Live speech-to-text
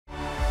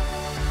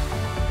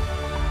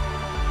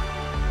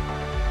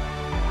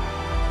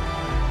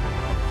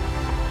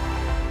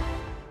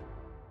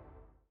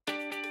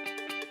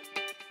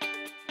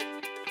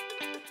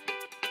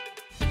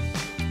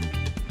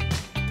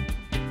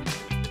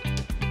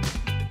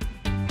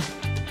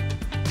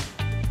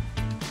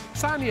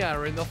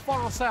Sanya, in the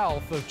far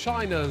south of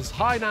China's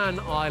Hainan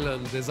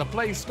Island, is a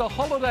place to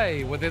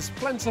holiday with its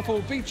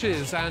plentiful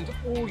beaches and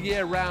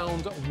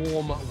all-year-round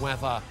warm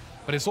weather.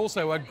 But it's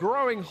also a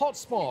growing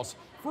hotspot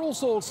for all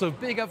sorts of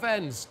big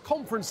events,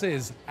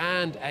 conferences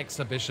and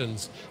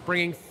exhibitions,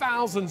 bringing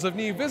thousands of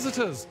new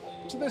visitors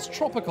to this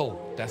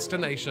tropical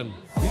destination.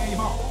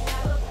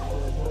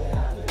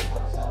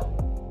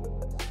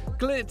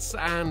 Glitz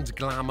and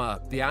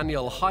glamour, the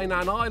annual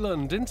Hainan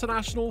Island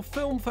International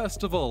Film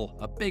Festival,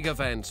 a big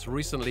event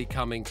recently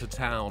coming to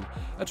town,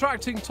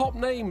 attracting top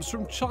names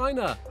from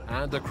China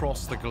and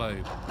across the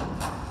globe.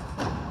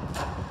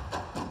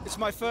 It's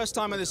my first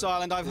time on this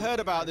island. I've heard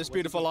about this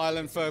beautiful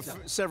island for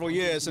several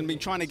years and been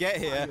trying to get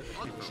here.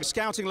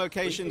 Scouting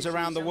locations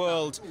around the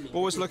world,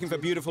 always looking for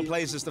beautiful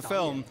places to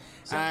film.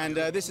 And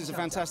this is a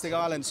fantastic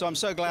island, so I'm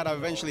so glad I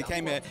eventually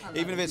came here,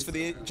 even if it's for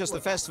just the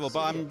festival,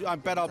 but I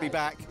bet I'll be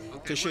back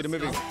to shoot a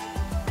movie.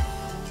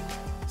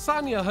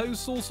 Sanya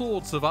hosts all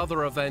sorts of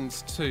other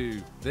events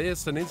too.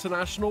 This an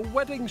international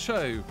wedding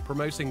show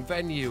promoting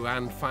venue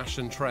and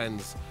fashion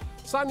trends.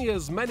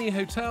 Sanya's many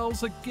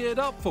hotels are geared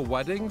up for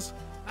weddings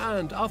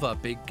and other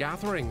big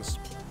gatherings.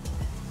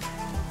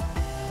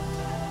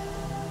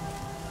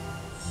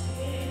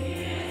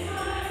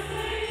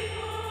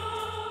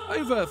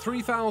 Over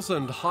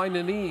 3,000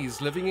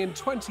 Hainanese living in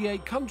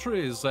 28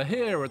 countries are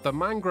here at the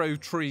Mangrove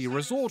Tree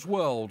Resort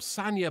World,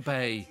 Sanya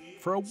Bay,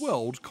 for a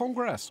World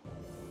Congress.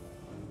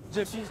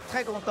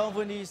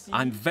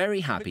 I'm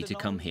very happy to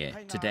come here.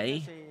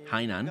 Today,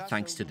 Hainan,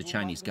 thanks to the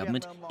Chinese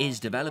government, is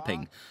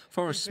developing.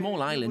 For a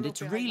small island,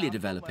 it's really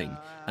developing,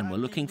 and we're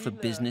looking for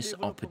business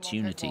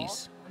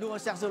opportunities. The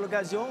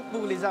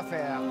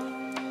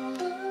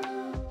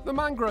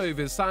Mangrove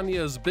is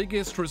Sanya's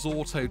biggest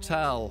resort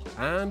hotel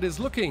and is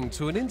looking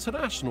to an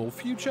international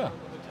future.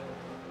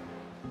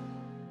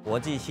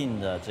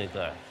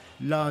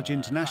 Large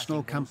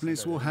international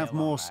companies will have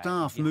more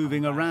staff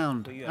moving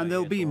around, and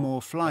there'll be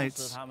more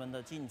flights.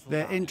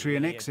 Their entry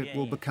and exit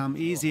will become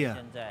easier.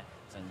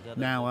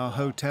 Now our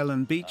hotel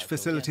and beach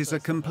facilities are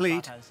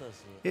complete,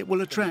 it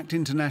will attract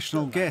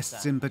international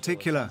guests in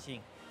particular.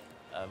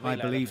 I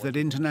believe that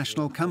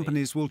international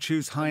companies will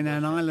choose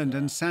Hainan Island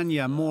and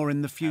Sanya more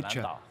in the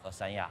future.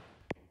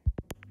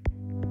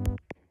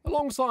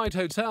 Alongside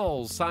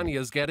hotels,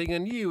 Sanya's getting a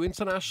new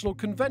international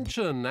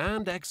convention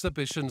and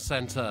exhibition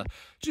centre.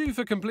 Due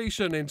for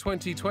completion in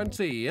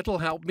 2020, it'll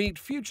help meet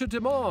future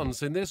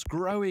demands in this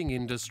growing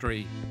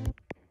industry.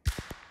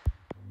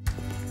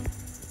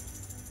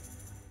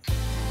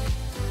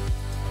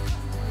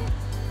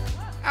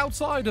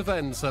 Outside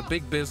events are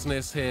big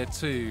business here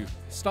too.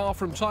 Staff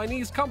from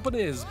Chinese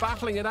companies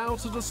battling it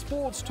out at a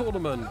sports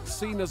tournament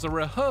seen as a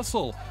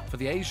rehearsal for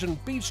the Asian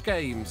Beach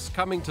Games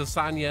coming to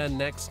Sanya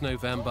next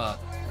November.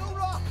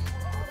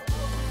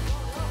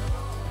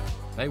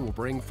 They will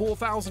bring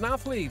 4,000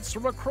 athletes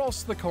from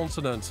across the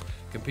continent,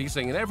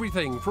 competing in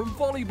everything from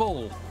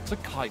volleyball to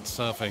kite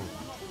surfing.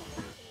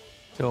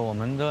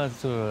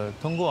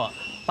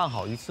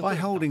 By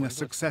holding a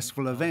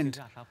successful event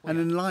and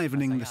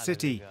enlivening the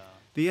city,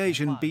 the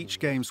Asian Beach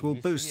Games will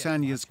boost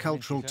Sanya's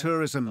cultural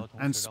tourism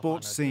and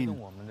sports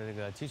scene.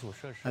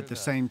 At the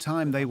same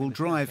time, they will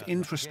drive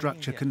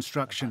infrastructure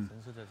construction,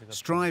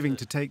 striving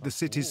to take the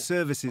city's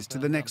services to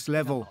the next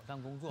level,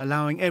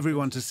 allowing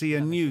everyone to see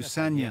a new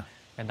Sanya.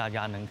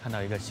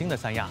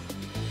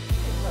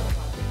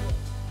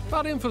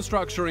 That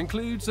infrastructure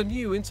includes a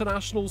new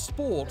international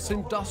sports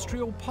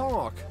industrial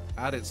park.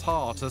 At its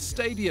heart, a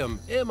stadium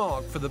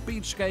earmarked for the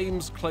Beach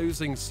Games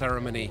closing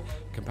ceremony.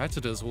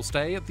 Competitors will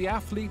stay at the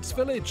Athletes'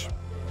 Village.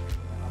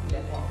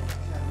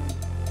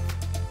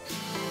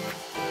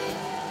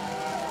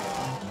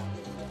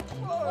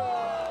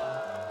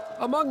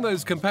 Among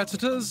those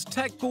competitors,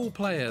 tech ball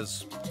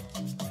players.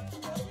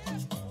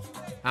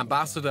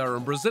 Ambassador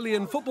and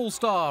Brazilian football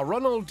star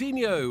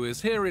Ronaldinho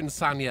is here in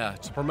Sanya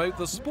to promote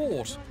the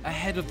sport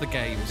ahead of the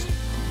Games.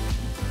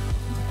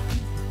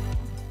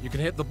 You can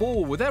hit the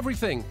ball with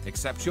everything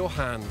except your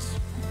hands.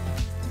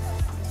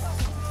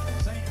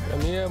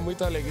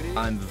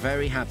 I'm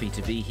very happy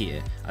to be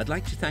here. I'd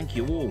like to thank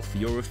you all for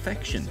your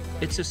affection.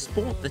 It's a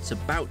sport that's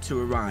about to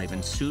arrive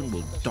and soon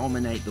will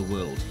dominate the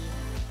world.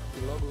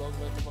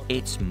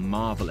 It's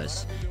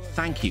marvelous.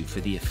 Thank you for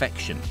the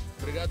affection.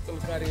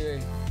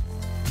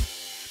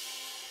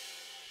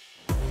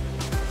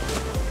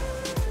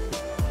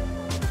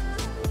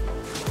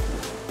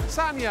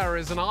 Sanya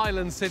is an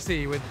island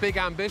city with big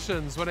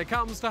ambitions when it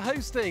comes to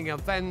hosting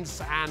events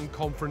and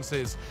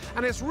conferences,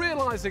 and it's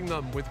realising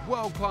them with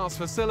world-class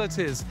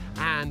facilities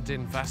and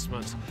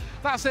investment.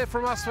 That's it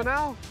from us for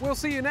now. We'll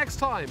see you next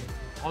time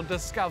on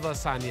Discover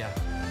Sanya.